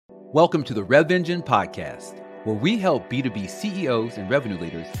Welcome to the Rev Engine podcast, where we help B2B CEOs and revenue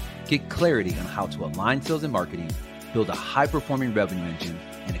leaders get clarity on how to align sales and marketing, build a high-performing revenue engine,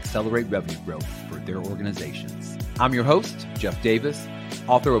 and accelerate revenue growth for their organizations. I'm your host, Jeff Davis,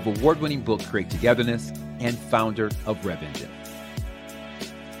 author of award-winning book Create Togetherness and founder of Rev Engine.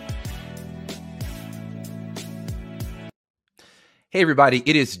 Hey everybody,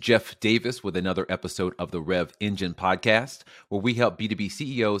 it is Jeff Davis with another episode of the Rev Engine podcast, where we help B2B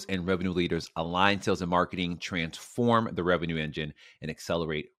CEOs and revenue leaders align sales and marketing, transform the revenue engine, and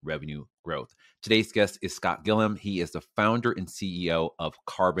accelerate revenue growth. Today's guest is Scott Gilliam. He is the founder and CEO of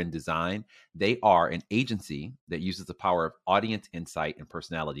Carbon Design. They are an agency that uses the power of audience insight and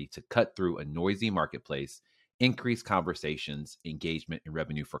personality to cut through a noisy marketplace, increase conversations, engagement, and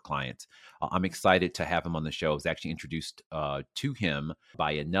revenue for clients. I'm excited to have him on the show. I was actually introduced to him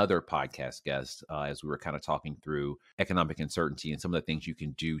by another podcast guest as we were kind of talking through economic uncertainty and some of the things you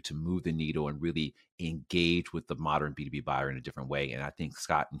can do to move the needle and really engage with the modern B2B buyer in a different way. And I think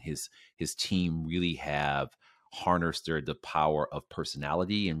Scott and his team really have harnessed the power of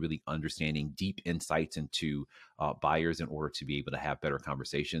personality and really understanding deep insights into buyers in order to be able to have better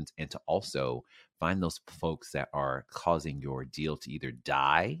conversations and to also find those folks that are causing your deal to either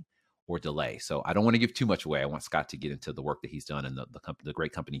die or delay. So I don't want to give too much away. I want Scott to get into the work that he's done and the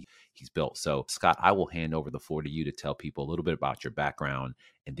great company he's built. So Scott, I will hand over the floor to you to tell people a little bit about your background,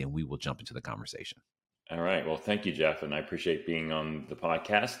 and then we will jump into the conversation. All right. Well, thank you, Jeff. And I appreciate being on the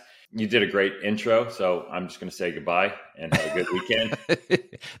podcast. You did a great intro. So I'm just going to say goodbye and have a good weekend.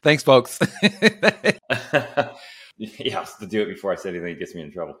 Thanks, folks. Yeah, to do it before I say anything gets me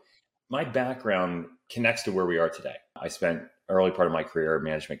in trouble. My background connects to where we are today. I spent early part of my career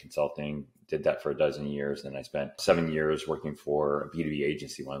management consulting, did that for a dozen years. And I spent 7 years working for a B2B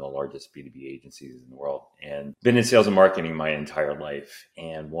agency, one of the largest B2B agencies in the world, and been in sales and marketing my entire life.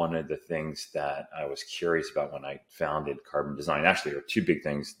 And one of the things that I was curious about when I founded Carbon Design, actually, there were two big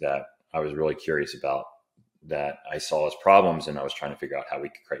things that I was really curious about that I saw as problems, and I was trying to figure out how we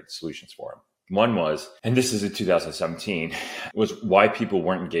could create solutions for them. One was, and this is in 2017, was why people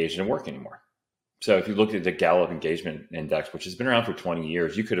weren't engaged in work anymore. So if you looked at the Gallup Engagement Index, which has been around for 20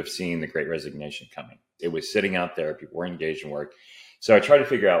 years, you could have seen the Great Resignation coming. It was sitting out there. People weren't engaged in work. So I tried to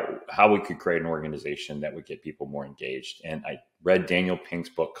figure out how we could create an organization that would get people more engaged. And I read Daniel Pink's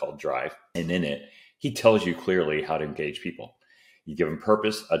book called Drive. And in it, he tells you clearly how to engage people. You give them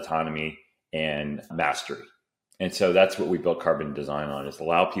purpose, autonomy, and mastery. And so that's what we built Carbon Design on, is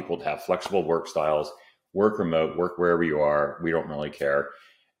allow people to have flexible work styles, work remote, work wherever you are. We don't really care.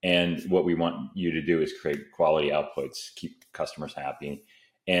 And what we want you to do is create quality outputs, keep customers happy.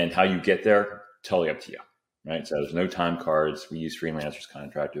 And how you get there, totally up to you, right? So there's no time cards. We use freelancers,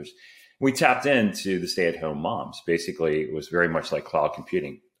 contractors. We tapped into the stay-at-home moms. Basically, it was very much like cloud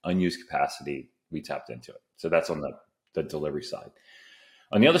computing, unused capacity. We tapped into it. So that's on the delivery side.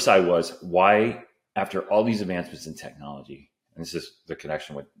 On the other side was why, after all these advancements in technology, and this is the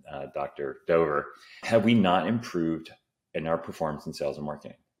connection with Dr. Dover, have we not improved in our performance in sales and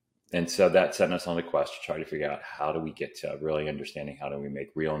marketing? And so that set us on the quest to try to figure out how do we get to really understanding how do we make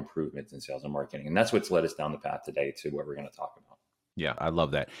real improvements in sales and marketing. And that's what's led us down the path today to what we're going to talk about. Yeah, I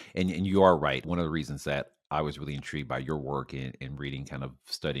love that. And you are right. One of the reasons that I was really intrigued by your work in reading, kind of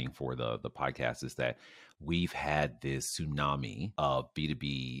studying for the podcast, is that we've had this tsunami of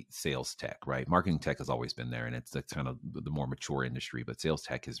B2B sales tech, right? Marketing tech has always been there, and it's kind of the more mature industry, but sales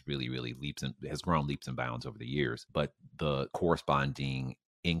tech has really has grown leaps and bounds over the years. But the corresponding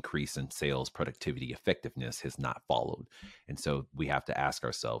increase in sales productivity effectiveness has not followed. And so we have to ask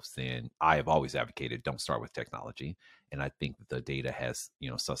ourselves then, I have always advocated, don't start with technology. And I think that the data has,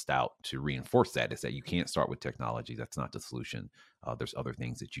 sussed out to reinforce that, is that you can't start with technology. That's not the solution. There's other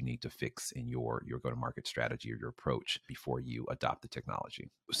things that you need to fix in your go-to-market strategy or your approach before you adopt the technology.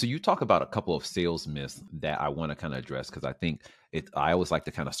 So you talk about a couple of sales myths that I want to kind of address, because I think I always like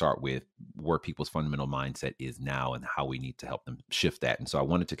to kind of start with where people's fundamental mindset is now and how we need to help them shift that. And so I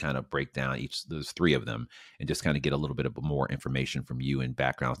wanted to kind of break down those three of them and just kind of get a little bit of more information from you and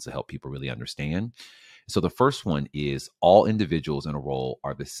backgrounds to help people really understand. So the first one is all individuals in a role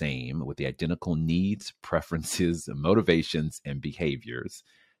are the same with the identical needs, preferences, motivations, and behaviors.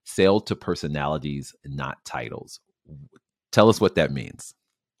 Sell to personalities, not titles. Tell us what that means.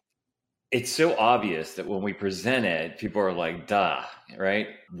 It's so obvious that when we present it, people are like, duh, right?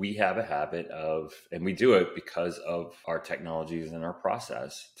 We have a habit of, and we do it because of our technologies and our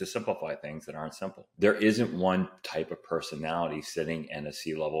process to simplify things that aren't simple. There isn't one type of personality sitting in a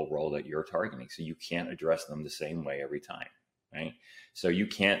C-level role that you're targeting. So you can't address them the same way every time, right? So you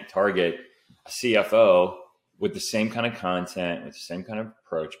can't target a CFO with the same kind of content, with the same kind of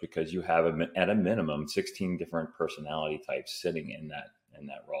approach, because you have at a minimum 16 different personality types sitting in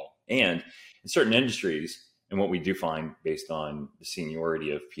that role. And in certain industries, and what we do find based on the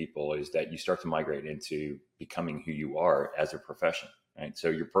seniority of people is that you start to migrate into becoming who you are as a profession, right? So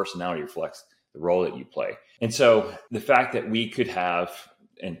your personality reflects the role that you play. And so the fact that we could have,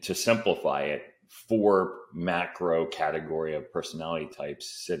 and to simplify it, 4 macro category of personality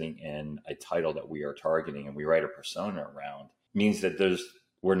types sitting in a title that we are targeting and we write a persona around means that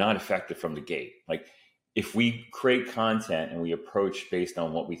we're not effective from the gate. Like if we create content and we approach based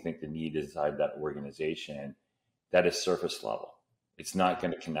on what we think the need is inside that organization, that is surface level. It's not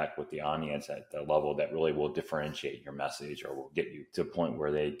going to connect with the audience at the level that really will differentiate your message or will get you to a point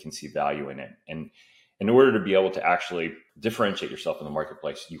where they can see value in it. And in order to be able to actually differentiate yourself in the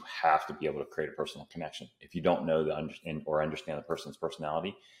marketplace, you have to be able to create a personal connection. If you don't know or understand the person's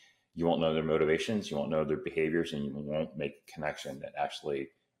personality, you won't know their motivations, you won't know their behaviors, and you won't make a connection that actually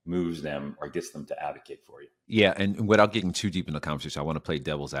moves them or gets them to advocate for you. Yeah. And without getting too deep in the conversation, I want to play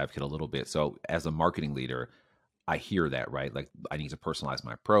devil's advocate a little bit. So as a marketing leader, I hear that, right? Like I need to personalize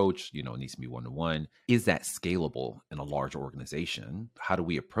my approach, it needs to be one-to-one. Is that scalable in a large organization? How do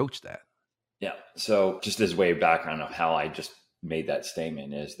we approach that? Yeah. So just as way of background of how I just made that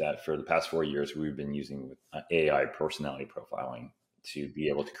statement is that for the past 4 years, we've been using AI personality profiling to be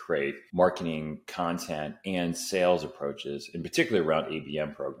able to create marketing content and sales approaches, in particular around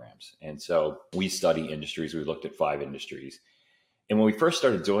ABM programs. And so we study industries. We looked at 5 industries. And when we first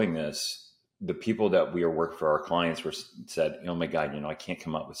started doing this, the people that we are working for, our clients, said, oh my God, I can't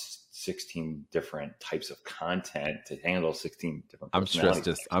come up with 16 different types of content to handle 16 different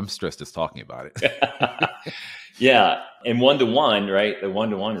personalities. I'm stressed just talking about it. Yeah. And one-to-one, right? The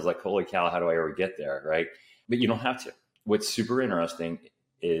one-to-one is like, holy cow, how do I ever get there? Right. But you don't have to. What's super interesting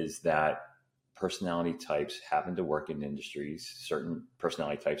is that personality types happen to work in industries. Certain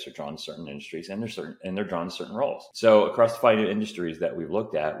personality types are drawn to certain industries and they're drawn to certain roles. So across the 5 industries that we've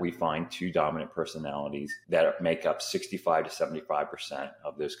looked at, we find 2 dominant personalities that make up 65 to 75%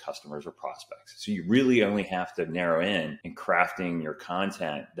 of those customers or prospects. So you really only have to narrow in crafting your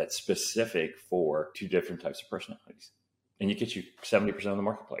content that's specific for 2 different types of personalities. And you get you 70% of the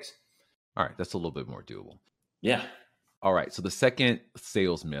marketplace. All right. That's a little bit more doable. Yeah. All right. So the second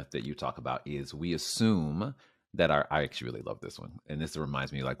sales myth that you talk about is we assume that I actually really love this one. And this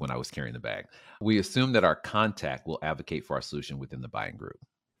reminds me like when I was carrying the bag. We assume that our contact will advocate for our solution within the buying group.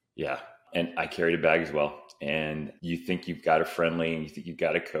 Yeah. And I carried a bag as well. And you think you've got a friendly and you think you've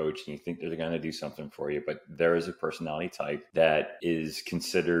got a coach and you think they're going to do something for you. But there is a personality type that is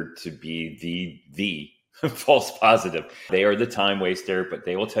considered to be the false positive. They are the time waster, but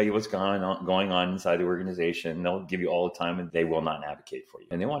they will tell you what's going on inside the organization. They'll give you all the time and they will not advocate for you.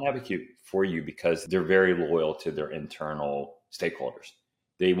 And they won't advocate for you because they're very loyal to their internal stakeholders.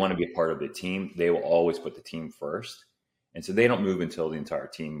 They want to be a part of the team. They will always put the team first. And so they don't move until the entire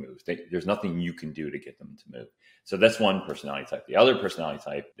team moves. There's nothing you can do to get them to move. So that's one personality type. The other personality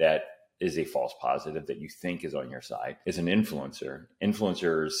type that is a false positive that you think is on your side is an influencer.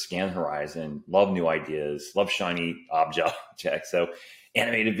 Influencers scan horizon, love new ideas, love shiny objects. So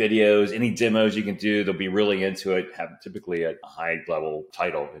animated videos, any demos you can do, they'll be really into it, have typically a high level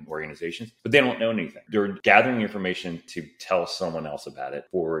title in organizations, but they don't know anything. They're gathering information to tell someone else about it,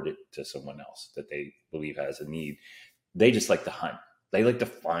 forward it to someone else that they believe has a need. They just like to hunt. They like to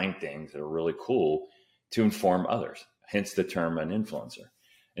find things that are really cool to inform others, hence the term an influencer.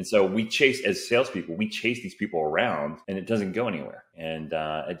 And so as salespeople, we chase these people around and it doesn't go anywhere. And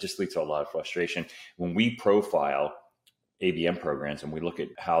it just leads to a lot of frustration. When we profile ABM programs and we look at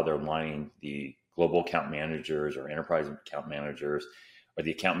how they're lining the global account managers or enterprise account managers or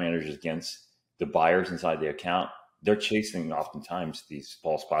the account managers against the buyers inside the account, they're chasing oftentimes these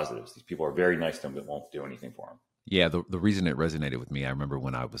false positives. These people are very nice to them, but won't do anything for them. Yeah, the reason it resonated with me, I remember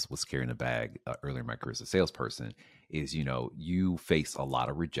when I was carrying a bag earlier in my career as a salesperson, is you face a lot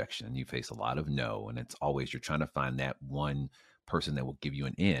of rejection, you face a lot of no, and it's always you're trying to find that one person that will give you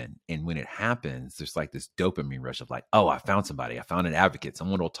an in. And when it happens, there's like this dopamine rush of like, oh, I found somebody, I found an advocate,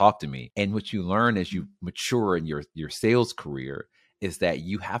 someone will talk to me. And what you learn as you mature in your sales career is that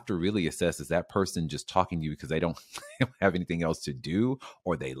you have to really assess, is that person just talking to you because they don't have anything else to do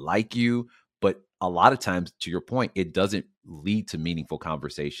or they like you? But a lot of times, to your point, it doesn't lead to meaningful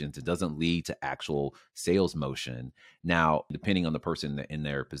conversations. It doesn't lead to actual sales motion. Now, depending on the person in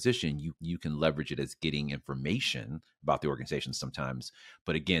their position, you can leverage it as getting information about the organization sometimes.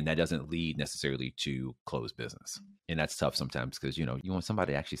 But again, that doesn't lead necessarily to close business. And that's tough sometimes because, you want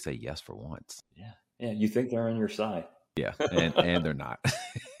somebody to actually say yes for once. Yeah. Yeah. You think they're on your side. Yeah, and they're not.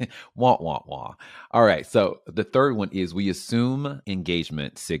 Wah, wah, wah. All right. So the third one is we assume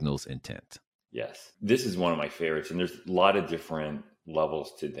engagement signals intent. Yes. This is one of my favorites. And there's a lot of different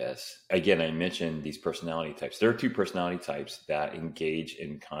levels to this. Again, I mentioned these personality types. There are two personality types that engage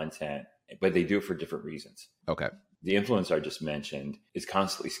in content, but they do it for different reasons. Okay. The influencer I just mentioned is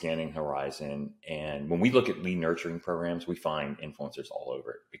constantly scanning horizon. And when we look at lead nurturing programs, we find influencers all over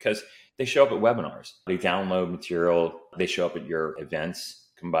it because they show up at webinars, they download material, they show up at your events,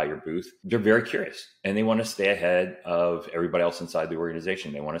 come by your booth. They're very curious and they want to stay ahead of everybody else inside the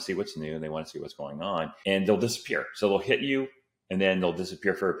organization. They want to see what's new and they want to see what's going on, and they'll disappear. So they'll hit you and then they'll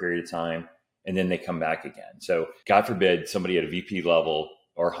disappear for a period of time and then they come back again. So God forbid somebody at a VP level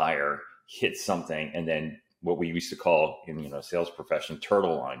or higher hits something and then what we used to call in sales profession,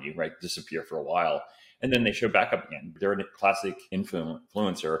 turtle on you, right? Disappear for a while. And then they show back up again. They're a classic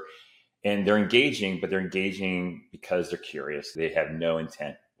influencer and they're engaging, but they're engaging because they're curious. They have no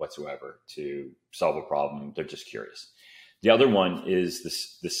intent whatsoever to solve a problem. They're just curious. The other one is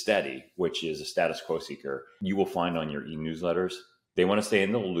the steady, which is a status quo seeker. You will find on your e-newsletters, they want to stay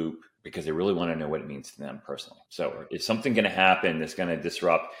in the loop because they really want to know what it means to them personally. So is something going to happen that's going to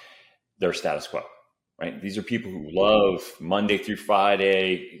disrupt their status quo? Right? These are people who love Monday through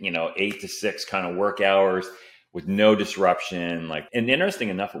Friday, 8 to 6 kind of work hours with no disruption. And interesting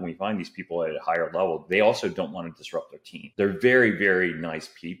enough, when we find these people at a higher level, they also don't want to disrupt their team. They're very, very nice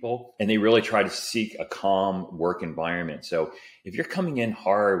people, and they really try to seek a calm work environment. So if you're coming in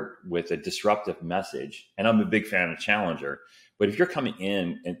hard with a disruptive message, and I'm a big fan of Challenger, but if you're coming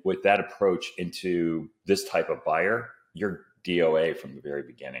in with that approach into this type of buyer, you're DOA from the very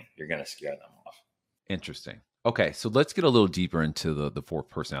beginning. You're going to scare them off. Interesting. Okay, so let's get a little deeper into the four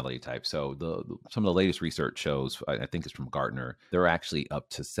personality types. So some of the latest research shows, I think it's from Gartner, there are actually up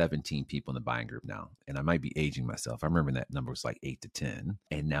to 17 people in the buying group now. And I might be aging myself. I remember that number was like 8 to 10,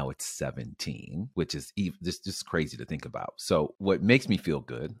 and now it's 17, which is just crazy to think about. So what makes me feel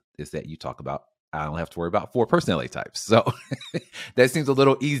good is that you talk about I don't have to worry about four personality types. So that seems a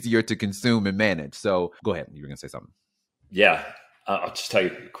little easier to consume and manage. So go ahead. You were going to say something. Yeah. I'll just tell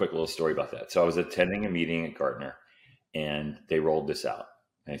you a quick little story about that. So I was attending a meeting at Gartner and they rolled this out.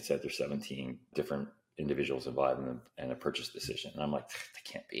 And they said there's 17 different individuals involved in a purchase decision. And I'm like, that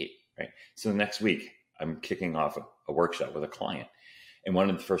can't be, right? So the next week, I'm kicking off a workshop with a client. And one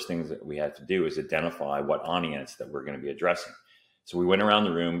of the first things that we had to do is identify what audience that we're going to be addressing. So we went around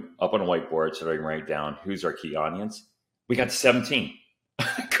the room, up on a whiteboard, so I can write down who's our key audience. We got to 17.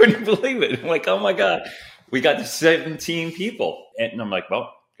 I couldn't believe it. I'm like, oh my God. We got to 17 people. And I'm like, well,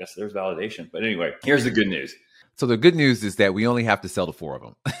 I guess there's validation. But anyway, here's the good news. So the good news is that we only have to sell to 4 of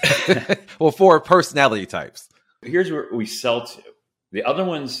them. Well, 4 personality types. Here's where we sell to. The other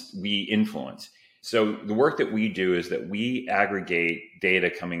ones we influence. So the work that we do is that we aggregate data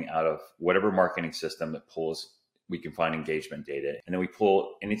coming out of whatever marketing system that we can find engagement data. And then we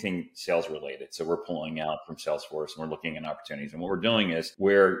pull anything sales related. So we're pulling out from Salesforce and we're looking at opportunities. And what we're doing is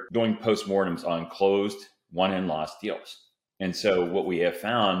we're doing postmortems on closed won and lost deals. And so what we have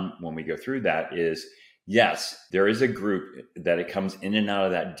found when we go through that is, yes, there is a group that it comes in and out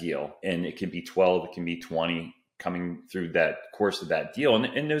of that deal. And it can be 12, it can be 20 coming through that course of that deal.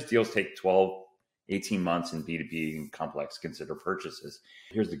 And those deals take 12, 18 months in B2B and complex consider purchases.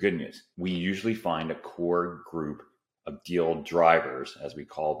 Here's the good news. We usually find a core group of deal drivers, as we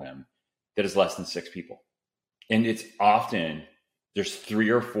call them, that is less than 6 people. And it's often there's 3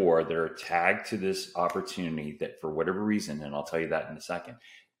 or 4 that are tagged to this opportunity that for whatever reason, and I'll tell you that in a second,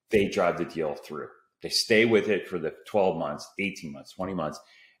 they drive the deal through. They stay with it for the 12 months, 18 months, 20 months,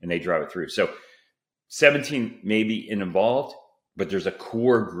 and they drive it through. So 17 may be involved, but there's a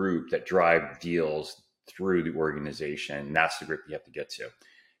core group that drive deals through the organization. That's the group you have to get to.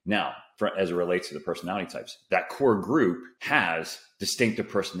 Now, as it relates to the personality types, that core group has distinctive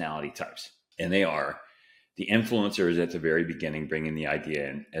personality types, and they are the influencers at the very beginning, bringing the idea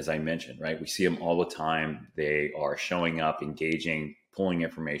in, as I mentioned, right? We see them all the time. They are showing up, engaging, pulling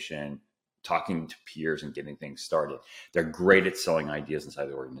information, talking to peers and getting things started. They're great at selling ideas inside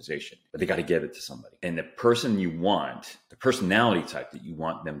the organization, but they got to give it to somebody. And the person you want, the personality type that you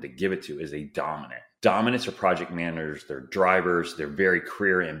want them to give it to is a dominant. Dominants are project managers. They're drivers. They're very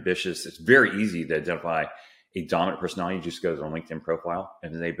career ambitious. It's very easy to identify a dominant personality. You just go to their LinkedIn profile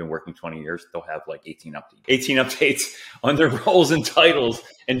and they've been working 20 years. They'll have like 18 updates on their roles and titles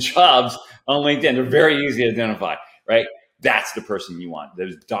and jobs on LinkedIn. They're very easy to identify, right? That's the person you want.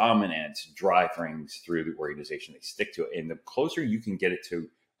 Those dominant drive things through the organization. They stick to it. And the closer you can get it to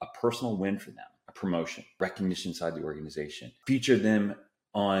a personal win for them, a promotion, recognition inside the organization, feature them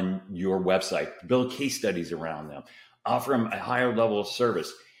on your website, build case studies around them, offer them a higher level of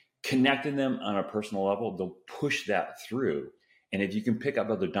service, connecting them on a personal level. They'll push that through. And if you can pick up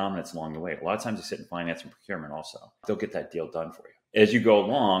other dominants along the way, a lot of times they sit in finance and procurement also, they'll get that deal done for you. As you go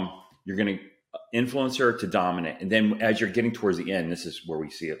along, you're going to influencer to dominant. And then as you're getting towards the end, this is where we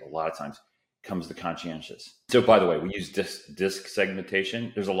see it a lot of times, comes the conscientious. So by the way, we use disc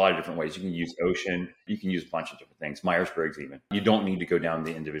segmentation. There's a lot of different ways. You can use Ocean. You can use a bunch of different things. Myers-Briggs even. You don't need to go down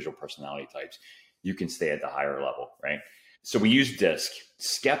the individual personality types. You can stay at the higher level, right? So we use disc.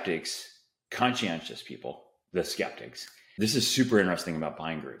 Skeptics, conscientious people, the skeptics. This is super interesting about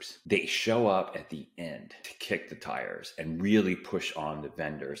buying groups. They show up at the end to kick the tires and really push on the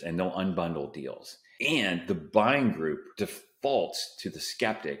vendors, and they'll unbundle deals. And the buying group defaults to the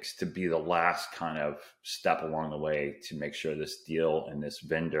skeptics to be the last kind of step along the way to make sure this deal and this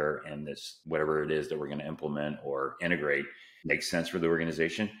vendor and this whatever it is that we're going to implement or integrate makes sense for the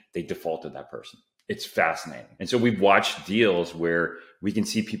organization. They default to that person. It's fascinating. And so we've watched deals where we can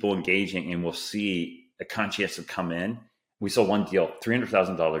see people engaging, and we'll see a conscientious come in. We saw one deal,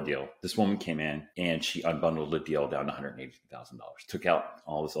 $300,000 deal. This woman came in and she unbundled the deal down to $180,000, took out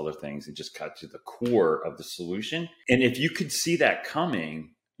all these other things and just cut to the core of the solution. And if you could see that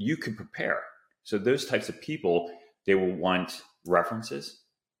coming, you could prepare. So those types of people, they will want references,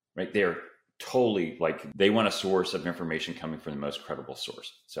 right? They're totally like, they want a source of information coming from the most credible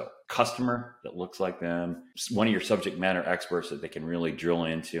source. So customer that looks like them, one of your subject matter experts that they can really drill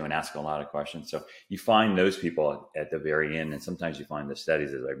into and ask a lot of questions. So you find those people at the very end. And sometimes you find the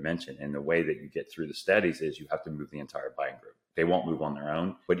studies, as I mentioned, and the way that you get through the studies is you have to move the entire buying group. They won't move on their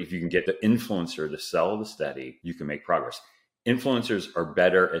own, but if you can get the influencer to sell the study, you can make progress. Influencers are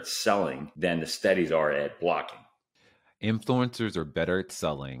better at selling than the studies are at blocking. Influencers are better at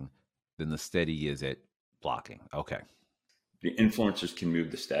selling than the steady is at blocking. Okay. The influencers can move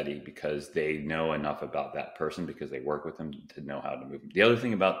the steady because they know enough about that person because they work with them to know how to move them. The other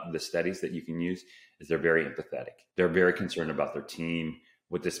thing about the studies that you can use is they're very empathetic. They're very concerned about their team,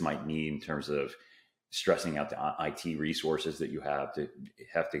 what this might mean in terms of stressing out the IT resources that you have to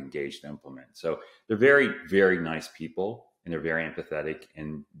engage to implement. So they're very, very nice people, and they're very empathetic.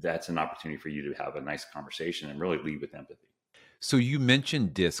 And that's an opportunity for you to have a nice conversation and really lead with empathy. So you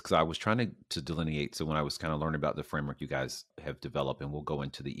mentioned discs. I was trying to delineate. So when I was kind of learning about the framework you guys have developed, and we'll go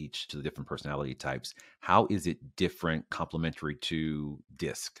into the different personality types, how is it different, complementary to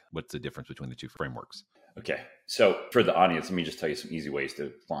disc? What's the difference between the two frameworks? Okay. So for the audience, let me just tell you some easy ways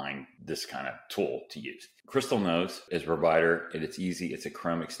to find this kind of tool to use. Crystal Knows is a provider, and it's easy. It's a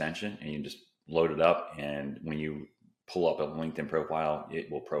Chrome extension, and you just load it up. And when you pull up a LinkedIn profile,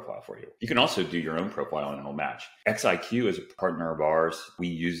 it will profile for you. You can also do your own profile and it'll match. XIQ is a partner of ours. We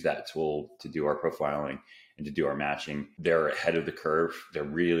use that tool to do our profiling and to do our matching. They're ahead of the curve. They're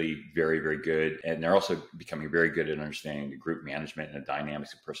really very, very good. And they're also becoming very good at understanding the group management and the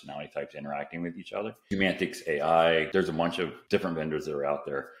dynamics of personality types interacting with each other. Semantics AI, there's a bunch of different vendors that are out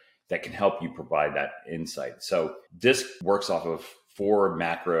there that can help you provide that insight. So this works off of 4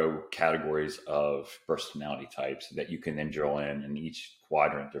 macro categories of personality types that you can then drill in each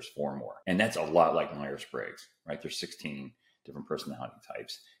quadrant, there's 4 more. And that's a lot like Myers-Briggs, right? There's 16 different personality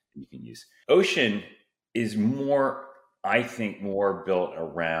types that you can use. Ocean is more, I think, more built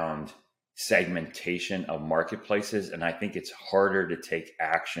around segmentation of marketplaces. And I think it's harder to take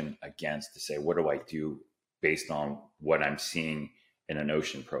action against to say, what do I do based on what I'm seeing in an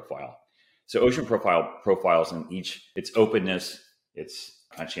Ocean profile? So Ocean profiles in each, it's openness, it's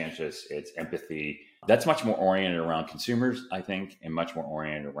conscientious, it's empathy. That's much more oriented around consumers, I think, and much more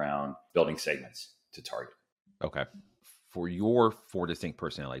oriented around building segments to target. Okay. For your 4 distinct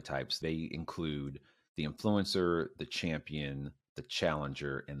personality types, they include the influencer, the champion, the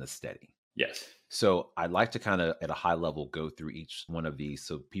challenger, and the steady. Yes. So I'd like to kind of at a high level go through each one of these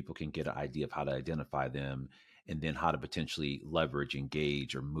so people can get an idea of how to identify them and then how to potentially leverage,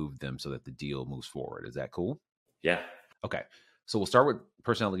 engage, or move them so that the deal moves forward. Is that cool? Yeah. Okay. So we'll start with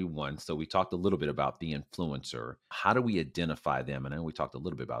personality 1. So we talked a little bit about the influencer. How do we identify them? And I know we talked a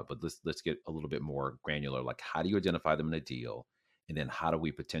little bit about it, but let's get a little bit more granular. Like, how do you identify them in a deal? And then how do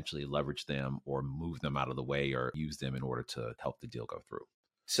we potentially leverage them or move them out of the way or use them in order to help the deal go through?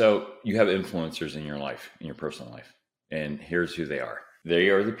 So you have influencers in your life, in your personal life. And here's who they are. They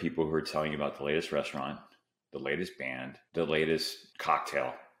are the people who are telling you about the latest restaurant, the latest band, the latest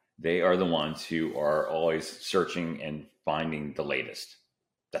cocktail. They are the ones who are always searching and finding the latest.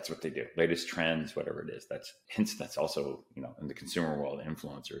 That's what they do. Latest trends, whatever it is. That's also, in the consumer world,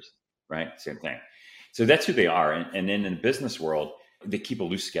 influencers, right? Same thing. So that's who they are. And then in the business world, they keep a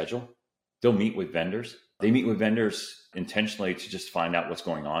loose schedule. They'll meet with vendors. They meet with vendors intentionally to just find out what's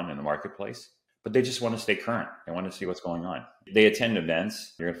going on in the marketplace. but they just want to stay current. They want to see what's going on. They attend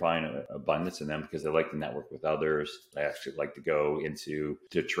events. You're going to find an abundance of them because they like to network with others. They actually like to go into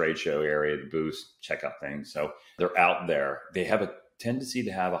the trade show area, the booths, check out things. So they're out there. They have a tendency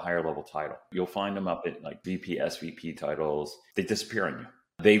to have a higher level title. You'll find them up at like VP, SVP titles. They disappear on you.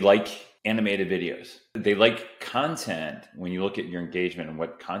 They like animated videos. They like content. When you look at your engagement and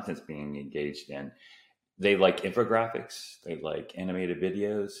what content's being engaged in, they like infographics. They like animated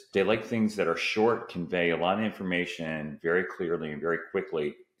videos. They like things that are short, convey a lot of information very clearly and very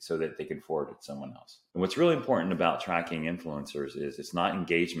quickly so that they can forward it to someone else. And what's really important about tracking influencers is it's not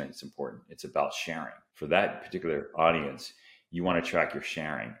engagement that's important. It's about sharing. For that particular audience, you want to track your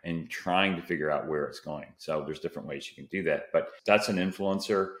sharing and trying to figure out where it's going. So there's different ways you can do that. But that's an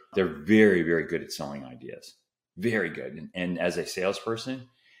influencer. They're very, very good at selling ideas. Very good. And as a salesperson,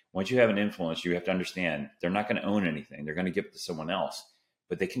 once you have an influence, you have to understand they're not going to own anything. They're going to give it to someone else,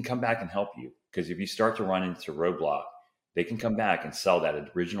 but they can come back and help you. Because if you start to run into roadblock, they can come back and sell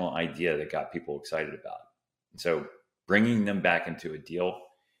that original idea that got people excited about it. And so bringing them back into a deal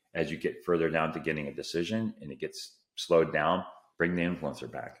as you get further down to getting a decision and it gets slowed down, bring the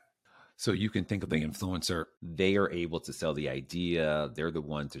influencer back. So you can think of the influencer, they are able to sell the idea. They're the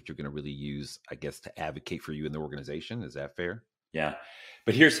ones that you're going to really use, I guess, to advocate for you in the organization. Is that fair? Yeah.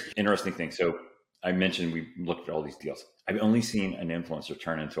 But here's an interesting thing. So I mentioned we looked at all these deals. I've only seen an influencer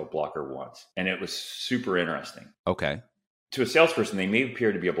turn into a blocker once, and it was super interesting. Okay. To a salesperson, they may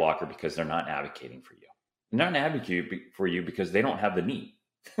appear to be a blocker because they're not advocating for you. They're not advocating for you because they don't have the need.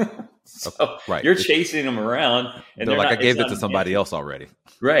 So right. You're chasing them around. And they're like, I gave it to somebody else already.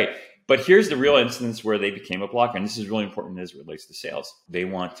 Right. But here's the real instance where they became a blocker. And this is really important as it relates to sales. They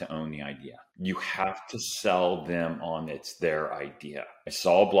want to own the idea. You have to sell them on it's their idea. I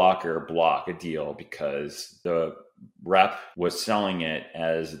saw a blocker block a deal because the rep was selling it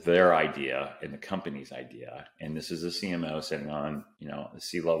as their idea and the company's idea. And this is a CMO sitting on, a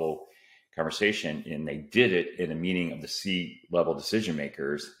C-level conversation, and they did it in a meeting of the C-level decision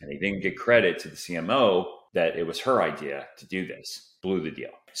makers, and they didn't give credit to the CMO that it was her idea to do this. Blew the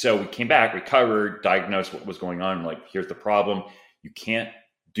deal. So we came back, recovered, diagnosed what was going on. Like, here's the problem. You can't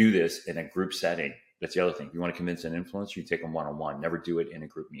do this in a group setting. That's the other thing. If you want to convince an influencer, you take them one-on-one. Never do it in a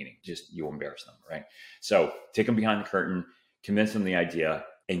group meeting. Just, you'll embarrass them, right? So take them behind the curtain, convince them the idea,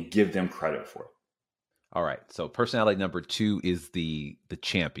 and give them credit for it. All right. So personality number 2 is the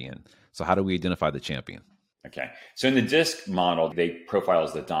champion. So how do we identify the champion? Okay. So in the DISC model, they profile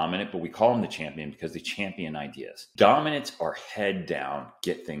as the dominant, but we call them the champion because they champion ideas. Dominants are head down,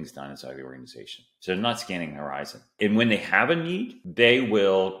 get things done inside the organization. So they're not scanning the horizon. And when they have a need, they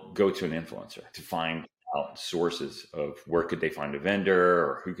will go to an influencer to find out sources of where could they find a vendor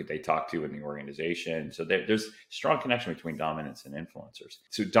or who could they talk to in the organization. So there's strong connection between dominants and influencers.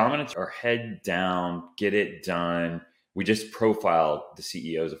 So dominants are head down, get it done. We just profiled the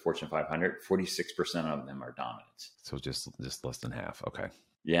CEOs of Fortune 500. 46% of them are dominants. So just less than half. Okay.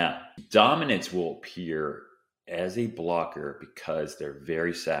 Yeah. Dominants will appear as a blocker because they're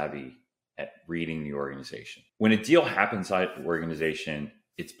very savvy at reading the organization. When a deal happens inside the organization,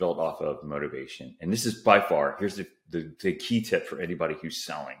 it's built off of motivation. And this is by far, here's the key tip for anybody who's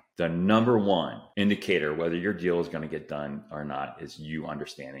selling. The number one indicator whether your deal is going to get done or not is you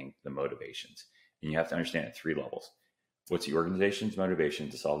understanding the motivations. And you have to understand at 3 levels. What's the organization's motivation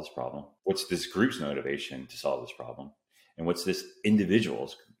to solve this problem? What's this group's motivation to solve this problem? And what's this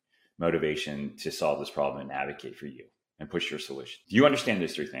individual's motivation to solve this problem and advocate for you and push your solution? If you understand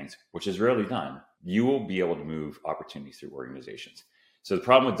those 3 things, which is rarely done, you will be able to move opportunities through organizations. So the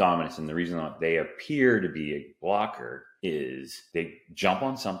problem with dominance, and the reason that they appear to be a blocker, is they jump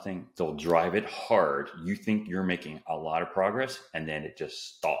on something, they'll drive it hard. You think you're making a lot of progress, and then it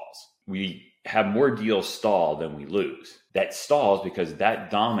just stalls. We have more deals stall than we lose. That stalls because that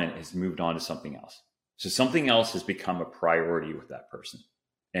dominant has moved on to something else. So something else has become a priority with that person.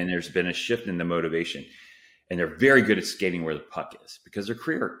 And there's been a shift in the motivation. And they're very good at skating where the puck is because they're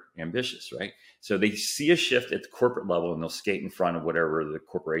career ambitious, right? So they see a shift at the corporate level and they'll skate in front of whatever the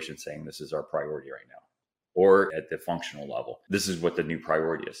corporation's saying, this is our priority right now. Or at the functional level, this is what the new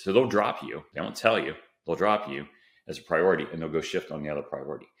priority is. So they'll drop you. They won't tell you. They'll drop you as a priority and they'll go shift on the other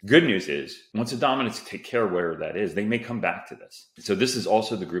priority. Good news is once the dominants take care of whatever that is, they may come back to this. So this is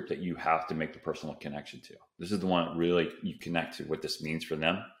also the group that you have to make the personal connection to. This is the one that really you connect to what this means for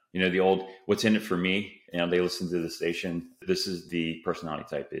them. The old, what's in it for me? They listen to the station. This is the personality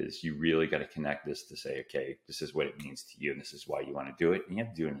type is you really got to connect this to say, okay, this is what it means to you. And this is why you want to do it. And you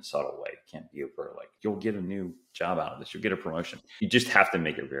have to do it in a subtle way. It can't be over like, you'll get a new job out of this. You'll get a promotion. You just have to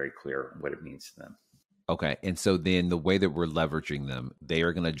make it very clear what it means to them. Okay. And so then the way that we're leveraging them, they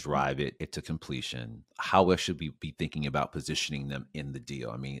are going to drive it to completion. How else should we be thinking about positioning them in the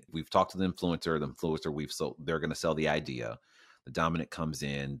deal? I mean, we've talked to the influencer we've sold, they're going to sell the idea. The dominant comes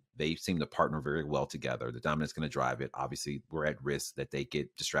in, they seem to partner very well together. The dominant's going to drive it. Obviously, we're at risk that they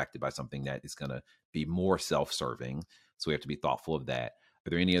get distracted by something that is going to be more self-serving. So we have to be thoughtful of that. Are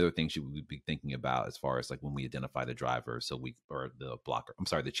there any other things you would be thinking about as far as like when we identify the driver, or the blocker? I'm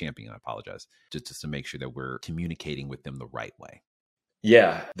sorry, the champion. I apologize. Just to make sure that we're communicating with them the right way.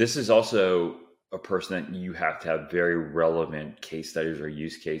 Yeah, this is also a person that you have to have very relevant case studies or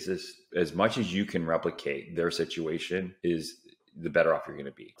use cases. As much as you can replicate their situation is the better off you're going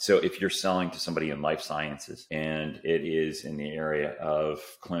to be. So if you're selling to somebody in life sciences and it is in the area of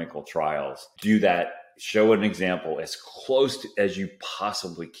clinical trials, do that. Show an example as close as you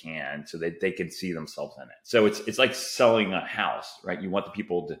possibly can so that they can see themselves in it. So it's like selling a house, right? You want the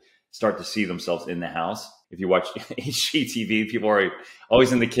people to start to see themselves in the house. If you watch HGTV, people are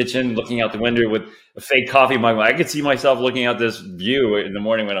always in the kitchen looking out the window with a fake coffee mug. I could see myself looking out this view in the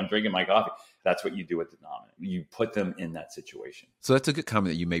morning when I'm drinking my coffee. That's what you do with the dominant. You put them in that situation. So that's a good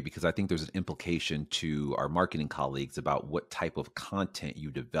comment that you make, because I think there's an implication to our marketing colleagues about what type of content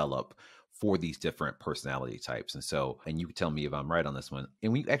you develop for these different personality types. And so, and you can tell me if I'm right on this one.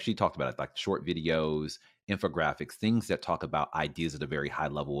 And we actually talked about it, like short videos, infographics, things that talk about ideas at a very high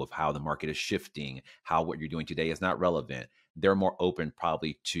level of how the market is shifting, how what you're doing today is not relevant. They're more open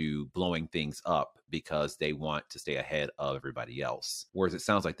probably to blowing things up because they want to stay ahead of everybody else. Whereas it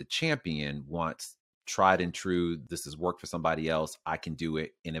sounds like the champion wants tried and true. This has worked for somebody else. I can do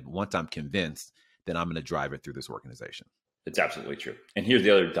it. And if once I'm convinced, then I'm going to drive it through this organization. It's absolutely true. And here's the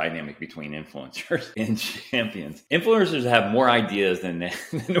other dynamic between influencers and champions. Influencers have more ideas than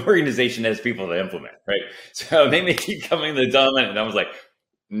the organization has people to implement, right? So they may keep coming to the dominant, and I was like,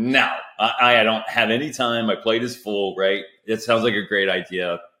 no, I don't have any time. My plate is full, right? It sounds like a great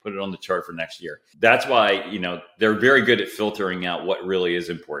idea. Put it on the chart for next year. That's why, they're very good at filtering out what really is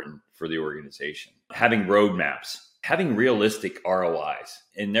important for the organization. Having roadmaps, having realistic ROIs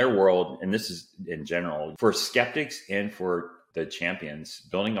in their world, and this is in general, for skeptics and for the champions,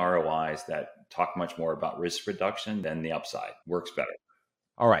 building ROIs that talk much more about risk reduction than the upside works better.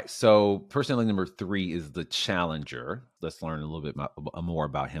 All right. So personality number 3 is the challenger. Let's learn a little bit more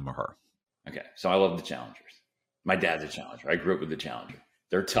about him or her. Okay. So I love the challengers. My dad's a challenger. I grew up with the challenger.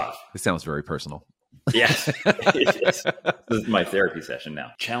 They're tough. It sounds very personal. Yes. This is my therapy session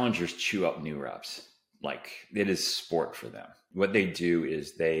now. Challengers chew up new reps. Like, it is sport for them. What they do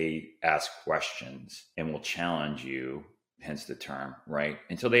is they ask questions and will challenge you, hence the term, right?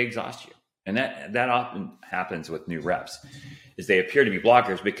 Until they exhaust you. And that often happens with new reps, is they appear to be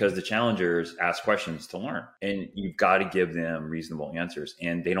blockers because the challengers ask questions to learn. And you've got to give them reasonable answers,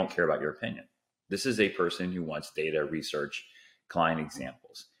 and they don't care about your opinion. This is a person who wants data, research, client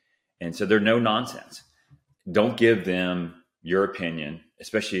examples. And so they're no nonsense. Don't give them your opinion,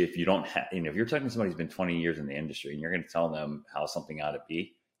 especially if you don't have, if you're talking to somebody who's been 20 years in the industry and you're going to tell them how something ought to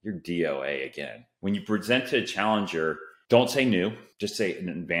be, you're DOA again. When you present to a challenger, don't say new, just say an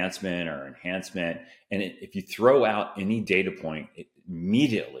advancement or enhancement. And if you throw out any data point,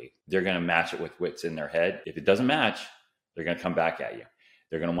 immediately they're going to match it with what's in their head. If it doesn't match, they're going to come back at you.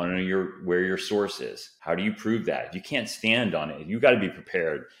 They're going to want to know where your source is. How do you prove that? You can't stand on it. You got to be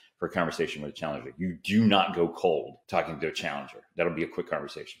prepared for a conversation with a challenger. You do not go cold talking to a challenger. That'll be a quick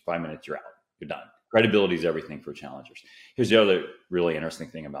conversation. 5 minutes, you're out. You're done. Credibility is everything for challengers. Here's the other really interesting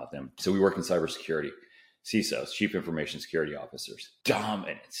thing about them. So we work in cybersecurity. CISOs, Chief Information Security Officers,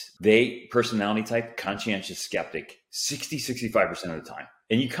 dominance. They, personality type, conscientious skeptic, 65% of the time.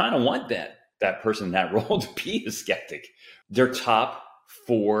 And you kind of want that person in that role to be a skeptic. Their top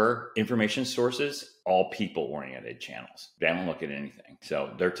 4 information sources, all people-oriented channels. They don't look at anything.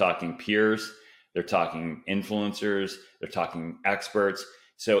 So they're talking peers, they're talking influencers, they're talking experts.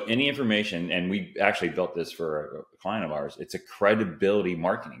 So any information, and we actually built this for a client of ours, it's a credibility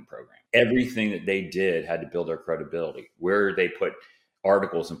marketing program. Everything that they did had to build their credibility. Where they put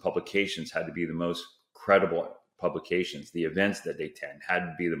articles and publications had to be the most credible publications. The events that they attend had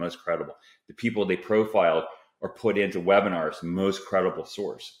to be the most credible. The people they profiled or put into webinars, most credible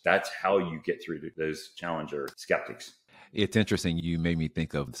source. That's how you get through to those challenger skeptics. It's interesting. You made me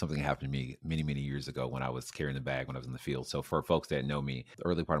think of something that happened to me many, many years ago when I was carrying the bag when I was in the field. So for folks that know me, the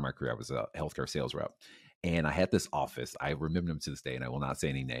early part of my career, I was a healthcare sales rep. And I had this office. I remember them to this day, and I will not say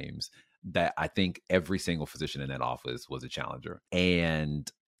any names, that I think every single physician in that office was a challenger.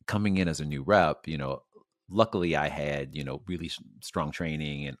 And coming in as a new rep, Luckily, I had, really strong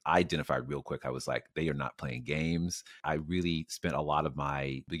training, and I identified real quick. I was like, they are not playing games. I really spent a lot of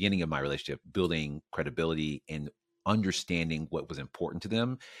my beginning of my relationship building credibility and understanding what was important to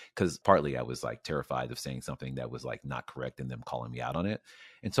them, because partly I was like terrified of saying something that was like not correct and them calling me out on it.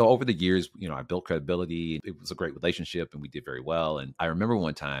 And so over the years, I built credibility. It was a great relationship and we did very well. And I remember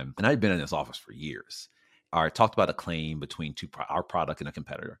one time, and I'd been in this office for years, I talked about a claim between our product and a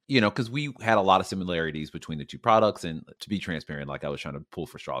competitor, because we had a lot of similarities between the two products. And to be transparent, like I was trying to pull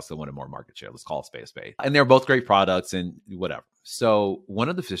for straws, so I wanted more market share. Let's call a spade. And they're both great products and whatever. So one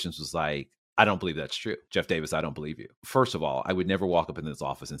of the physicians was like, I don't believe that's true. Jeff Davis, I don't believe you. First of all, I would never walk up in this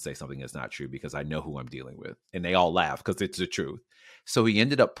office and say something that's not true because I know who I'm dealing with. And they all laugh because it's the truth. So he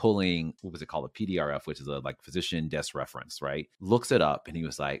ended up pulling, what was it called? A PDRF, which is a like physician desk reference, right? Looks it up and he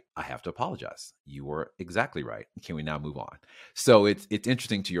was like, I have to apologize. You were exactly right. Can we now move on? So it's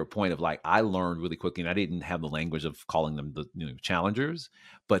interesting to your point of like, I learned really quickly, and I didn't have the language of calling them the challengers,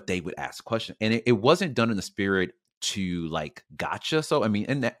 but they would ask questions. And it wasn't done in the spirit to like gotcha. So I mean,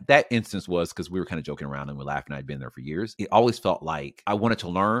 and that instance was because we were kind of joking around and we're laughing. I'd been there for years. It always felt like I wanted to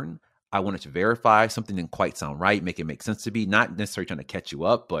learn. I wanted to verify something didn't quite sound right, make it make sense to be, not necessarily trying to catch you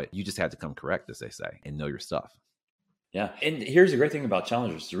up, but you just had to come correct, as they say, and know your stuff. Yeah. And here's the great thing about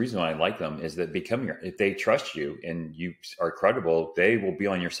challengers. The reason why I like them is that if they trust you and you are credible, they will be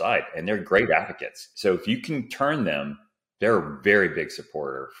on your side and they're great advocates. So if you can turn them, they're a very big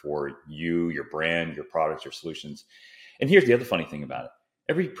supporter for you, your brand, your products, your solutions. And here's the other funny thing about it.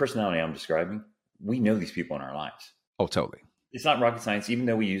 Every personality I'm describing, we know these people in our lives. Oh, totally. It's not rocket science. Even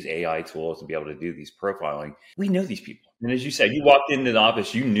though we use AI tools to be able to do these profiling, we know these people. And as you said, you walked into the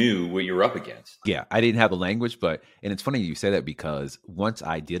office, you knew what you were up against. Yeah, I didn't have the language, and it's funny you say that because once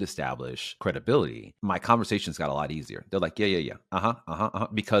I did establish credibility, my conversations got a lot easier. They're like, yeah.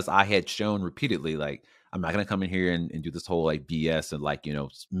 Because I had shown repeatedly, like, I'm not going to come in here and do this whole like BS and like,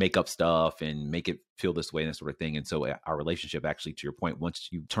 make up stuff and make it feel this way and that sort of thing. And so our relationship, actually, to your point, once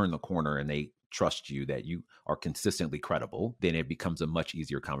you turn the corner and they trust you that you are consistently credible, then it becomes a much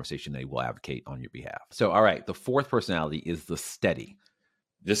easier conversation. They will advocate on your behalf. So, all right, the fourth personality is the steady.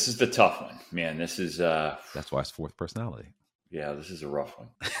 This is the tough one, man. This is that's why it's fourth personality. Yeah, this is a rough one.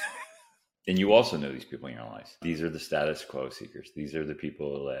 And you also know these people in your lives. These are the status quo seekers. These are the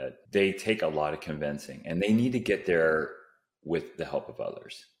people that they take a lot of convincing, and they need to get there with the help of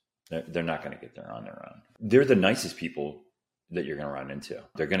others. They're not going to get there on their own. They're the nicest people that you're going to run into.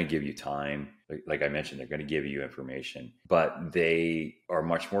 They're going to give you time. Like I mentioned, they're going to give you information, but they are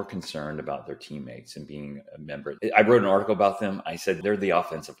much more concerned about their teammates and being a member. I wrote an article about them. I said, they're the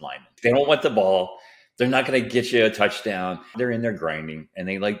offensive linemen. They don't want the ball. They're not going to get you a touchdown. They're in there grinding and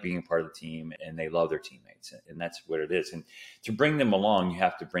they like being a part of the team and they love their teammates. And that's what it is. And to bring them along, you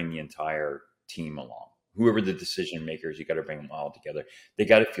have to bring the entire team along. Whoever the decision makers, you got to bring them all together. They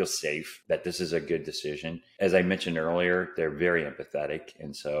got to feel safe that this is a good decision. As I mentioned earlier, they're very empathetic.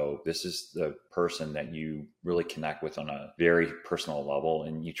 And so this is the person that you really connect with on a very personal level.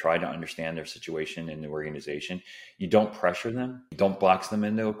 And you try to understand their situation in the organization. You don't pressure them. You don't box them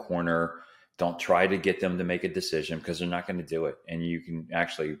into a corner. Don't try to get them to make a decision because they're not going to do it. And you can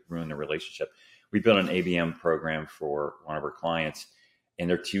actually ruin the relationship. We built an ABM program for one of our clients, and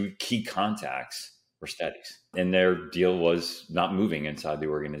their two key contacts were steadies. And their deal was not moving inside the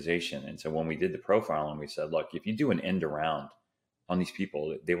organization. And so when we did the profiling, we said, look, if you do an end around on these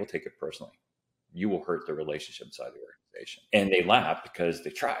people, they will take it personally. You will hurt the relationship inside the organization. And they laughed because they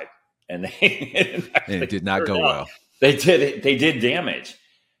tried. And it did not go well. They did damage.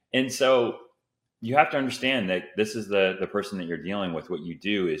 And so you have to understand that this is the person that you're dealing with. What you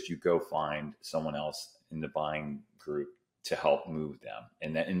do is you go find someone else in the buying group to help move them.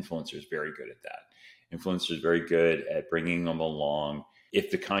 And that influencer is very good at that. Influencer is very good at bringing them along. If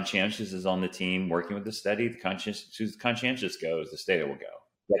the conscientious is on the team working with the steady, the conscientious goes, the steady will go.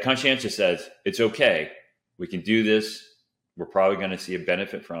 The conscientious says, it's okay. We can do this. We're probably going to see a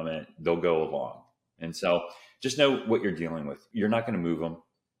benefit from it. They'll go along. And so just know what you're dealing with. You're not going to move them.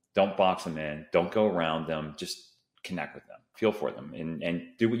 Don't box them in. Don't go around them. Just connect with them. Feel for them and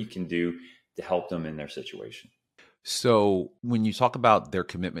do what you can do to help them in their situation. So when you talk about their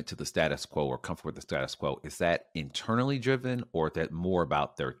commitment to the status quo or comfort with the status quo, is that internally driven or is that more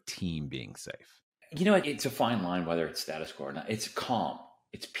about their team being safe? You know, it's a fine line whether it's status quo or not. It's calm.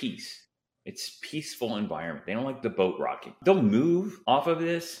 It's peace. It's peaceful environment. They don't like the boat rocking. They'll move off of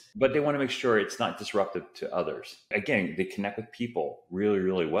this, but they want to make sure it's not disruptive to others. Again, they connect with people really,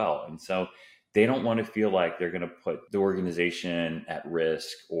 really well. And so they don't want to feel like they're going to put the organization at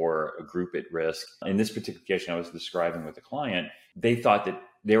risk or a group at risk. In this particular case I was describing with the client, they thought that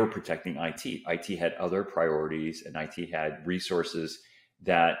they were protecting IT. IT had other priorities, and IT had resources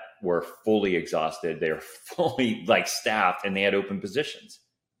that were fully exhausted. They were fully like staffed, and they had open positions,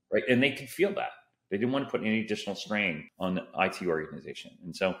 right? And they could feel that. They didn't want to put any additional strain on the IT organization.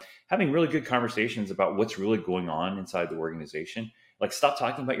 And so having really good conversations about what's really going on inside the organization, like stop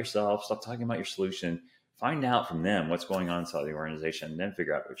talking about yourself, stop talking about your solution, find out from them what's going on inside the organization, and then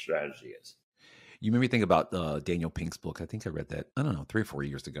figure out what your strategy is. You made me think about Daniel Pink's book. I think I read that, I don't know, 3 or 4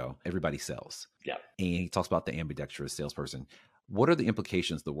 years ago. Everybody Sells. Yeah. And he talks about the ambidextrous salesperson. What are the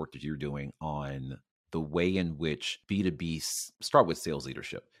implications of the work that you're doing on the way in which B2B, start with sales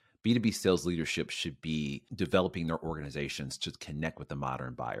leadership? B2B sales leadership should be developing their organizations to connect with the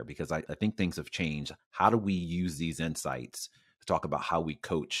modern buyer, because I think things have changed. How do we use these insights to talk about how we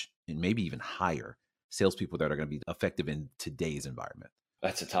coach and maybe even hire salespeople that are going to be effective in today's environment?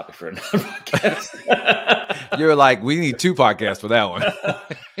 That's a topic for another podcast. You're like, we need 2 podcasts for that one.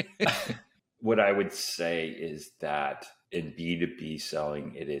 What I would say is that in B2B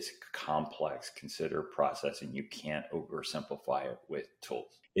selling, it is complex, considered process, and you can't oversimplify it with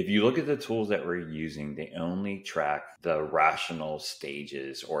tools. If you look at the tools that we're using, they only track the rational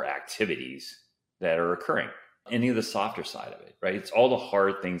stages or activities that are occurring. Any of the softer side of it, right? It's all the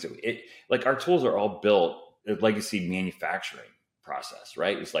hard things like our tools are all built legacy manufacturing process,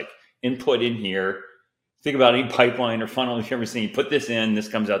 right? It's like input in here. Think about any pipeline or funnel you've ever seen. You put this in, this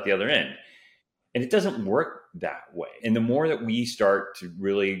comes out the other end. And it doesn't work that way. And the more that we start to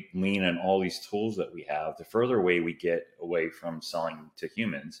really lean on all these tools that we have, the further away we get away from selling to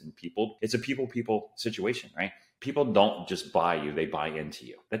humans and people. It's a people situation, right? People don't just buy you, they buy into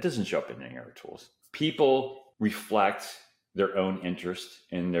you. That doesn't show up in any other tools. People reflect their own interest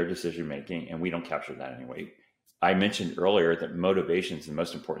in their decision making, and we don't capture that anyway. I mentioned earlier that motivation is the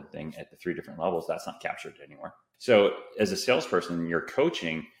most important thing at the 3 different levels. That's not captured anymore. So as a salesperson, you're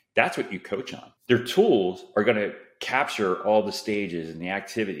coaching, that's what you coach on. Their tools are going to capture all the stages and the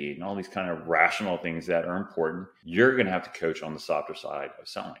activity and all these kind of rational things that are important. You're going to have to coach on the softer side of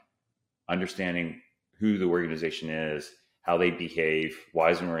selling, understanding who the organization is, how they behave. Why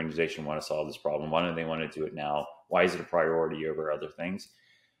does an organization want to solve this problem? Why do they want to do it now? Why is it a priority over other things?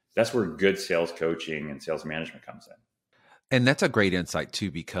 That's where good sales coaching and sales management comes in. And that's a great insight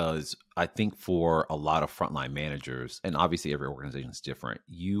too, because I think for a lot of frontline managers, and obviously every organization is different,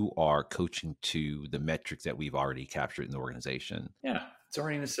 you are coaching to the metrics that we've already captured in the organization. Yeah, it's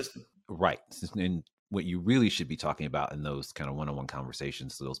already in the system. Right. And what you really should be talking about in those kind of one-on-one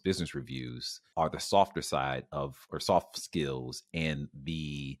conversations, so those business reviews, are the softer side of, or soft skills, and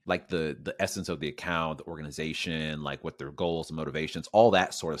the essence of the account, the organization, like what their goals and motivations, all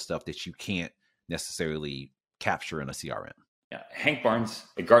that sort of stuff that you can't necessarily capture in a CRM. Yeah. Hank Barnes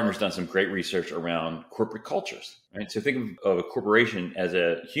at Gartner's done some great research around corporate cultures, right? So think of a corporation as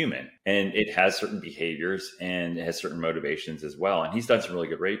a human, and it has certain behaviors and it has certain motivations as well. And he's done some really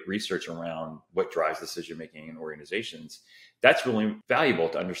good research around what drives decision-making in organizations. That's really valuable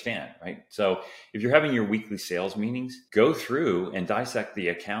to understand, right? So if you're having your weekly sales meetings, go through and dissect the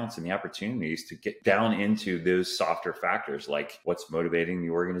accounts and the opportunities to get down into those softer factors, like what's motivating the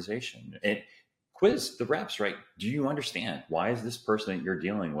organization. And quiz the reps, right? Do you understand why is this person that you're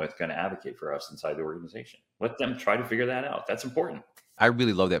dealing with going to advocate for us inside the organization? Let them try to figure that out. That's important. I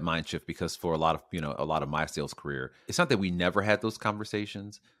really love that mind shift, because for a lot of my sales career, it's not that we never had those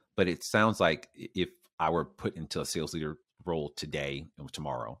conversations, but it sounds like if I were put into a sales leader role today or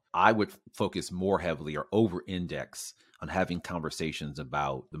tomorrow, I would focus more heavily or over index on having conversations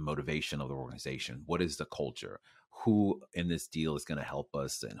about the motivation of the organization. What is the culture? Who in this deal is going to help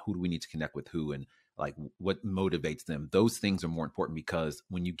us, and who do we need to connect with who, and like what motivates them? Those things are more important, because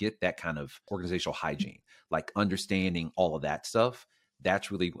when you get that kind of organizational hygiene, like understanding all of that stuff,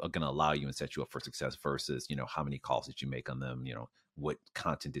 that's really going to allow you and set you up for success versus, how many calls did you make on them? What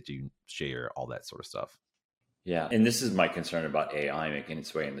content did you share? All that sort of stuff. Yeah. And this is my concern about AI making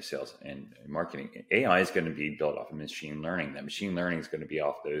its way into sales and marketing. AI is going to be built off of machine learning. That machine learning is going to be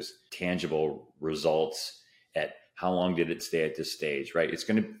off those tangible results at how long did it stay at this stage, right? It's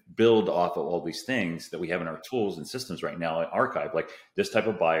going to build off of all these things that we have in our tools and systems right now at Archive, like this type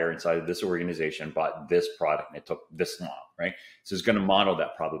of buyer inside of this organization bought this product and it took this long, right? So it's going to model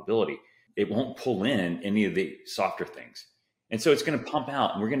that probability. It won't pull in any of the softer things. And so it's going to pump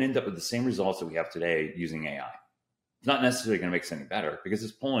out, and we're going to end up with the same results that we have today using AI. It's not necessarily going to make something better, because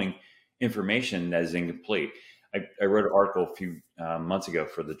it's pulling information that is incomplete. I wrote an article a few months ago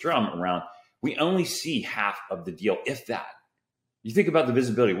for The Drum around, we only see half of the deal, if that. You think about the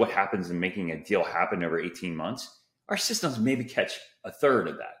visibility, what happens in making a deal happen over 18 months? Our systems maybe catch a third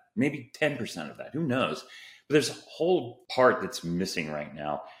of that, maybe 10% of that, who knows? There's a whole part that's missing right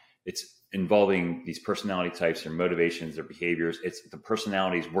now. It's involving these personality types, their motivations, their behaviors. It's the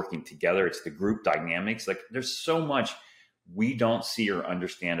personalities working together. It's the group dynamics. Like there's so much we don't see or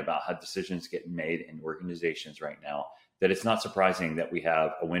understand about how decisions get made in organizations right now that it's not surprising that we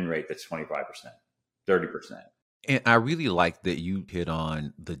have a win rate that's 25%, 30%. And I really like that you hit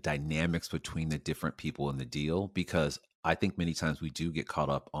on the dynamics between the different people in the deal, because I think many times we do get caught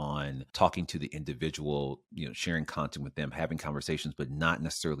up on talking to the individual, sharing content with them, having conversations, but not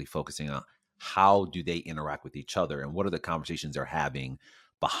necessarily focusing on how do they interact with each other and what are the conversations they're having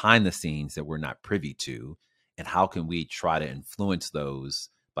behind the scenes that we're not privy to, and how can we try to influence those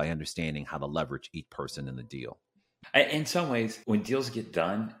by understanding how to leverage each person in the deal. In some ways, when deals get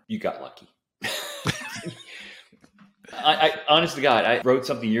done, you got lucky. I honest to God, I wrote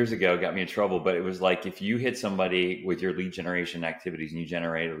something years ago, got me in trouble, but it was like, if you hit somebody with your lead generation activities and you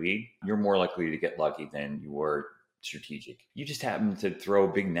generate a lead, you're more likely to get lucky than you were strategic. You just happen to throw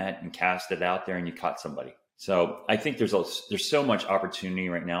a big net and cast it out there and you caught somebody. So I think there's so much opportunity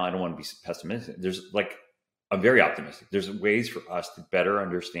right now. I don't want to be pessimistic. I'm very optimistic. There's ways for us to better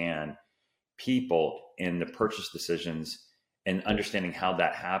understand people in the purchase decisions and understanding how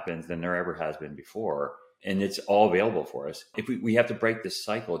that happens than there ever has been before. And it's all available for us. If we have to break this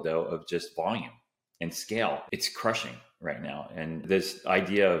cycle, though, of just volume and scale, it's crushing right now. And this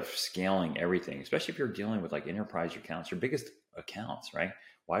idea of scaling everything, especially if you're dealing with like enterprise accounts, your biggest accounts, right?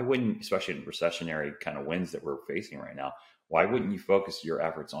 Why wouldn't, especially in recessionary kind of winds that we're facing right now, why wouldn't you focus your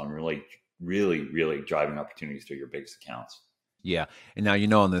efforts on really, really, really driving opportunities to your biggest accounts? Yeah. And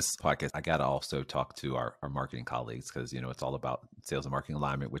now, on this podcast, I got to also talk to our marketing colleagues because, it's all about sales and marketing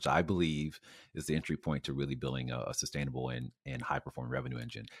alignment, which I believe is the entry point to really building a sustainable and high performing revenue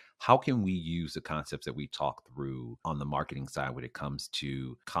engine. How can we use the concepts that we talk through on the marketing side when it comes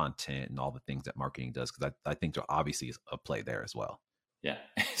to content and all the things that marketing does? Because I think there obviously is a play there as well. Yeah,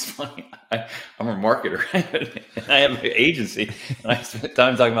 it's funny. I'm a marketer, right? And I have an agency and I spend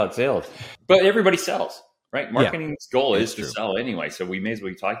time talking about sales, but everybody sells. Right. Marketing's goal is to sell anyway. So we may as well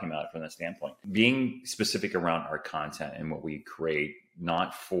be talking about it from that standpoint. Being specific around our content and what we create,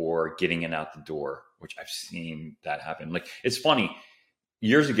 not for getting it out the door, which I've seen that happen. Like, it's funny.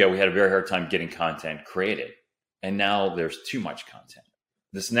 Years ago, we had a very hard time getting content created. And now there's too much content.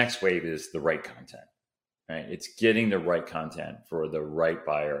 This next wave is the right content, right? It's getting the right content for the right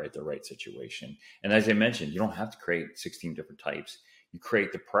buyer at the right situation. And as I mentioned, you don't have to create 16 different types. You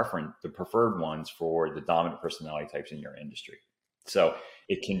create the preferred ones for the dominant personality types in your industry. So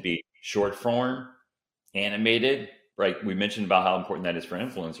it can be short form, animated, right? We mentioned about how important that is for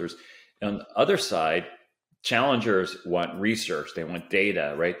influencers. On the other side, challengers want research. They want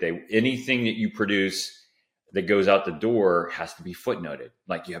data, right? Anything that you produce that goes out the door has to be footnoted.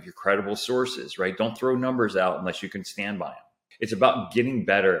 Like, you have your credible sources, right? Don't throw numbers out unless you can stand by them. It's about getting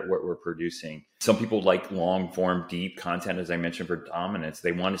better at what we're producing. Some people like long form, deep content, as I mentioned, for dominance.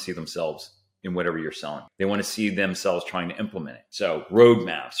 They want to see themselves in whatever you're selling. They want to see themselves trying to implement it. So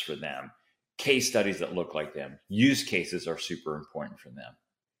roadmaps for them, case studies that look like them, use cases are super important for them.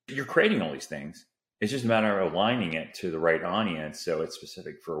 You're creating all these things. It's just a matter of aligning it to the right audience so it's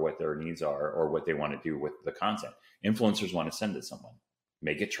specific for what their needs are or what they want to do with the content. Influencers want to send it to someone.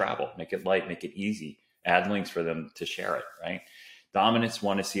 Make it travel, make it light, make it easy. Add links for them to share it, right? Dominants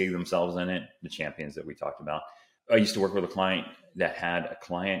want to see themselves in it, the champions that we talked about. I used to work with a client that had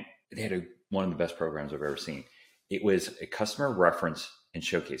one of the best programs I've ever seen. It was a customer reference and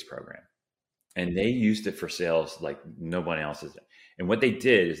showcase program. And they used it for sales like nobody else is. And what they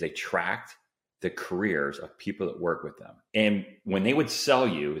did is they tracked the careers of people that work with them. And when they would sell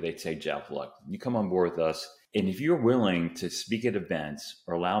you, they'd say, Jeff, look, you come on board with us. And if you're willing to speak at events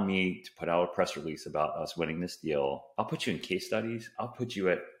or allow me to put out a press release about us winning this deal, I'll put you in case studies. I'll put you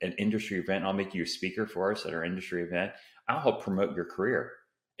at an industry event. I'll make you a speaker for us at our industry event. I'll help promote your career.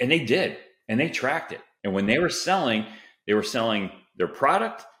 And they did. And they tracked it. And when they were selling their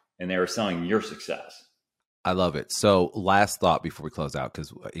product and they were selling your success. I love it. So last thought before we close out,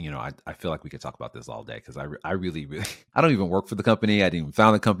 because, I feel like we could talk about this all day because I really, I don't even work for the company. I didn't even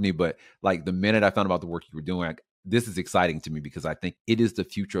found the company, but like the minute I found about the work you were doing, this is exciting to me because I think it is the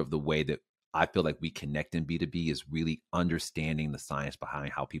future of the way that I feel like we connect in B2B is really understanding the science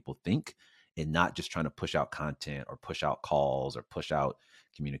behind how people think and not just trying to push out content or push out calls or push out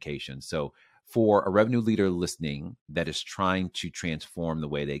communication. So for a revenue leader listening that is trying to transform the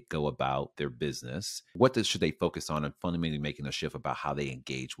way they go about their business, what should they focus on and fundamentally making a shift about how they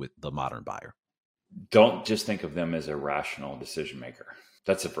engage with the modern buyer? Don't just think of them as a rational decision maker.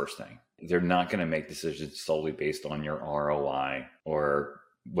 That's the first thing. They're not going to make decisions solely based on your ROI or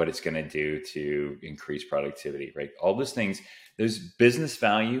what it's going to do to increase productivity, right? All those things, there's business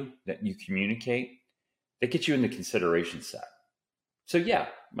value that you communicate that gets you in the consideration set. So yeah,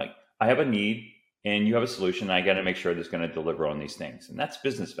 like I have a need and you have a solution. I got to make sure that's going to deliver on these things. And that's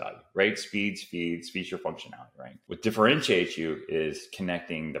business value, right? Speeds, feature functionality, right? What differentiates you is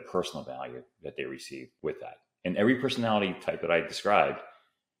connecting the personal value that they receive with that. And every personality type that I described,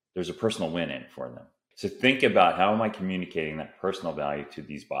 there's a personal win in for them. So think about, how am I communicating that personal value to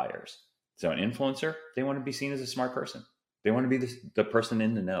these buyers? So an influencer, they want to be seen as a smart person. They want to be the person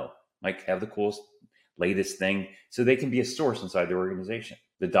in the know, like have the coolest, latest thing, so they can be a source inside their organization.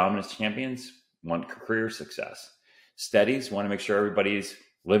 The dominance champions want career success. Steadies want to make sure everybody's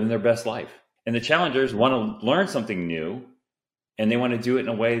living their best life. And the challengers want to learn something new, and they want to do it in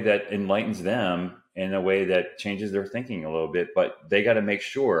a way that enlightens them, in a way that changes their thinking a little bit, but they got to make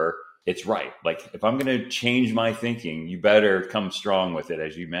sure it's right. Like if I'm going to change my thinking, you better come strong with it,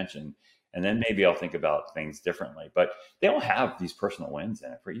 as you mentioned. And then maybe I'll think about things differently. But they all have these personal wins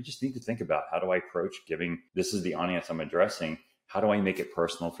in it. You just need to think about, how do I approach giving, this is the audience I'm addressing, how do I make it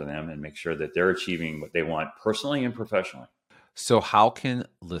personal for them and make sure that they're achieving what they want personally and professionally? So how can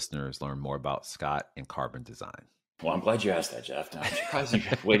listeners learn more about Scott and Carbon Design? Well, I'm glad you asked that, Jeff. I'm surprised you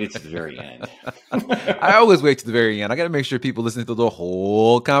waited to the very end. I always wait to the very end. I got to make sure people listen to the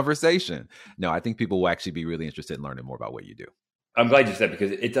whole conversation. No, I think people will actually be really interested in learning more about what you do. I'm glad you said,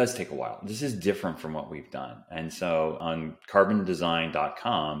 because it does take a while. This is different from what we've done. And so on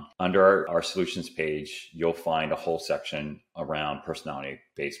carbondesign.com, under our solutions page, you'll find a whole section around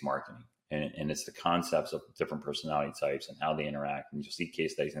personality-based marketing. And it's the concepts of different personality types and how they interact. And you'll see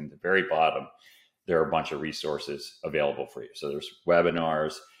case studies. And at the very bottom, there are a bunch of resources available for you. So there's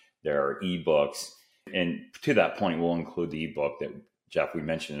webinars, there are ebooks. And to that point, we'll include the ebook that Jeff, we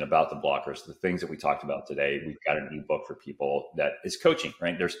mentioned about the blockers, the things that we talked about today. We've got an ebook for people that is coaching,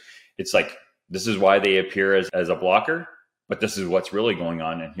 right? It's like, this is why they appear as a blocker, but this is what's really going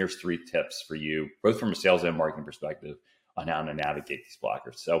on. And here's 3 tips for you, both from a sales and marketing perspective, on how to navigate these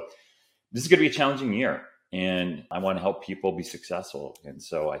blockers. So this is going to be a challenging year, and I want to help people be successful. And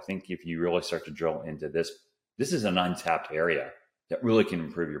so I think if you really start to drill into this is an untapped area that really can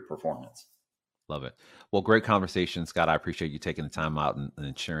improve your performance. Love it. Well, great conversation, Scott. I appreciate you taking the time out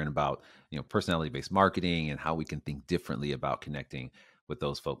and sharing about, personality-based marketing and how we can think differently about connecting with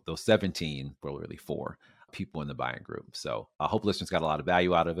those folks, those 17, well, really 4 people in the buying group. So I hope listeners got a lot of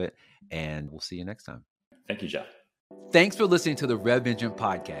value out of it, and we'll see you next time. Thank you, Jeff. Thanks for listening to the Rev Engine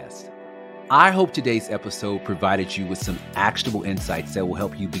podcast. I hope today's episode provided you with some actionable insights that will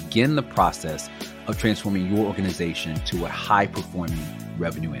help you begin the process of transforming your organization to a high-performing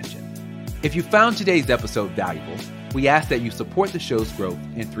revenue engine. If you found today's episode valuable, we ask that you support the show's growth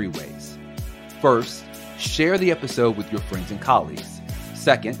in 3 ways. First, share the episode with your friends and colleagues.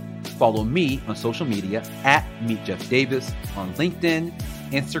 Second, follow me on social media at Meet Jeff Davis on LinkedIn,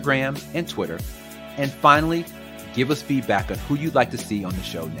 Instagram, and Twitter. And finally, give us feedback on who you'd like to see on the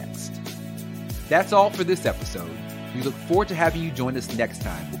show next. That's all for this episode. We look forward to having you join us next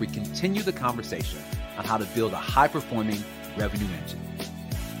time, where we continue the conversation on how to build a high-performing revenue engine.